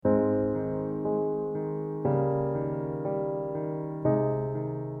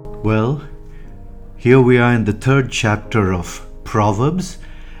Well, here we are in the third chapter of Proverbs,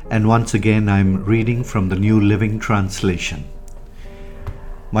 and once again I'm reading from the New Living Translation.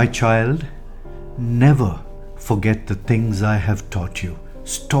 My child, never forget the things I have taught you.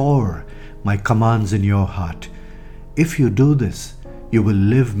 Store my commands in your heart. If you do this, you will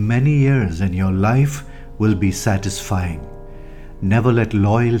live many years and your life will be satisfying. Never let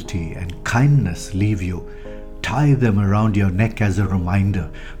loyalty and kindness leave you. Tie them around your neck as a reminder.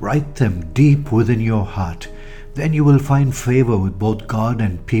 Write them deep within your heart. Then you will find favor with both God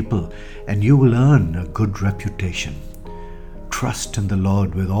and people, and you will earn a good reputation. Trust in the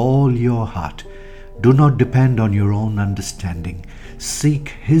Lord with all your heart. Do not depend on your own understanding. Seek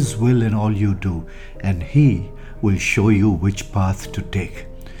His will in all you do, and He will show you which path to take.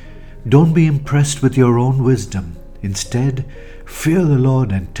 Don't be impressed with your own wisdom. Instead, fear the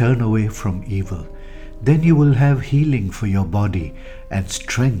Lord and turn away from evil. Then you will have healing for your body and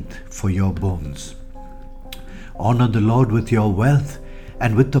strength for your bones. Honor the Lord with your wealth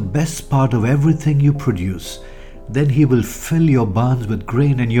and with the best part of everything you produce. Then He will fill your barns with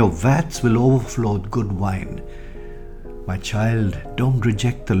grain and your vats will overflow with good wine. My child, don't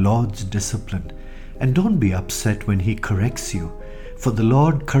reject the Lord's discipline, and don't be upset when He corrects you, for the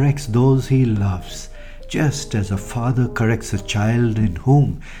Lord corrects those He loves, just as a father corrects a child in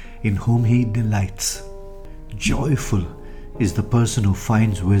whom He delights. Joyful is the person who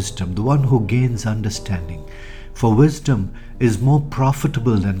finds wisdom, the one who gains understanding. For wisdom is more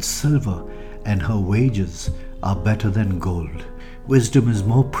profitable than silver, and her wages are better than gold. Wisdom is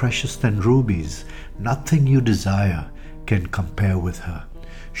more precious than rubies. Nothing you desire can compare with her.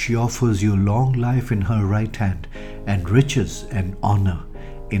 She offers you long life in her right hand and riches and honor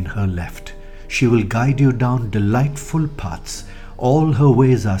in her left. She will guide you down delightful paths. All her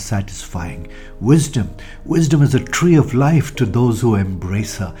ways are satisfying. Wisdom is a tree of life to those who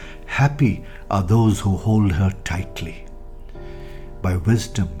embrace her. Happy are those who hold her tightly. By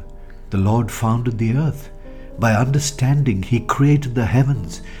wisdom, the Lord founded the earth. By understanding, He created the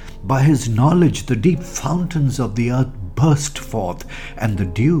heavens. By His knowledge, the deep fountains of the earth burst forth, and the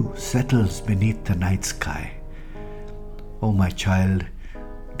dew settles beneath the night sky. Oh, my child,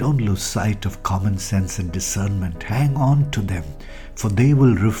 don't lose sight of common sense and discernment. Hang on to them, for they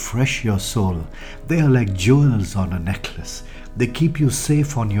will refresh your soul. They are like jewels on a necklace. They keep you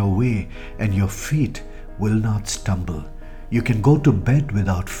safe on your way, and your feet will not stumble. You can go to bed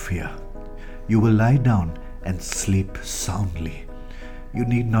without fear. You will lie down and sleep soundly. You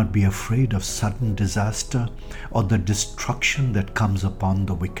need not be afraid of sudden disaster or the destruction that comes upon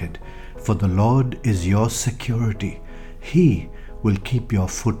the wicked, for the Lord is your security. He will keep your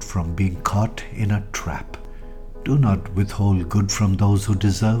foot from being caught in a trap. Do not withhold good from those who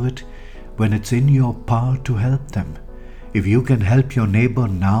deserve it when it's in your power to help them. If you can help your neighbor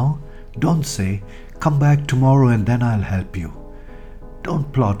now, don't say, "Come back tomorrow and then I'll help you."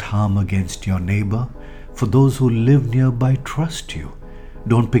 Don't plot harm against your neighbor, for those who live nearby trust you.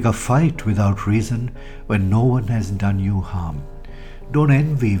 Don't pick a fight without reason when no one has done you harm. Don't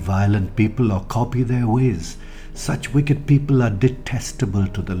envy violent people or copy their ways. Such wicked people are detestable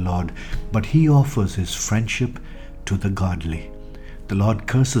to the Lord, but He offers His friendship to the godly. The Lord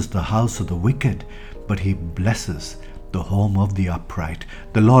curses the house of the wicked, but He blesses the home of the upright.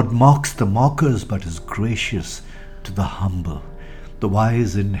 The Lord mocks the mockers, but is gracious to the humble. The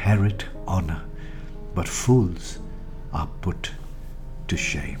wise inherit honor, but fools are put to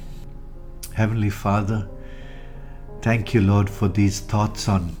shame. Heavenly Father, thank you, Lord, for these thoughts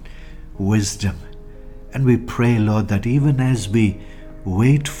on wisdom. And we pray, Lord, that even as we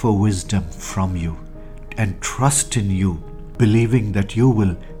wait for wisdom from you and trust in you, believing that you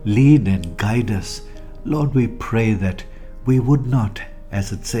will lead and guide us, Lord, we pray that we would not,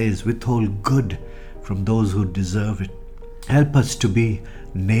 as it says, withhold good from those who deserve it. Help us to be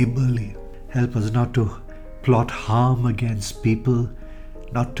neighborly. Help us not to plot harm against people,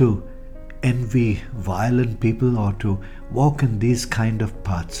 not to envy violent people or to walk in these kind of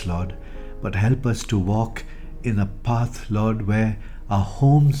paths, Lord. But help us to walk in a path, Lord, where our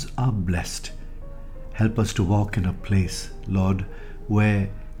homes are blessed. Help us to walk in a place, Lord, where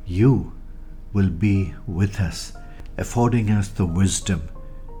you will be with us, affording us the wisdom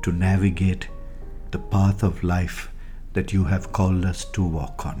to navigate the path of life that you have called us to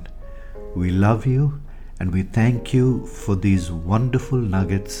walk on. We love you and we thank you for these wonderful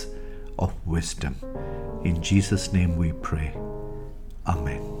nuggets of wisdom. In Jesus' name we pray.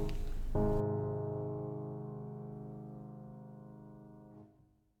 Amen.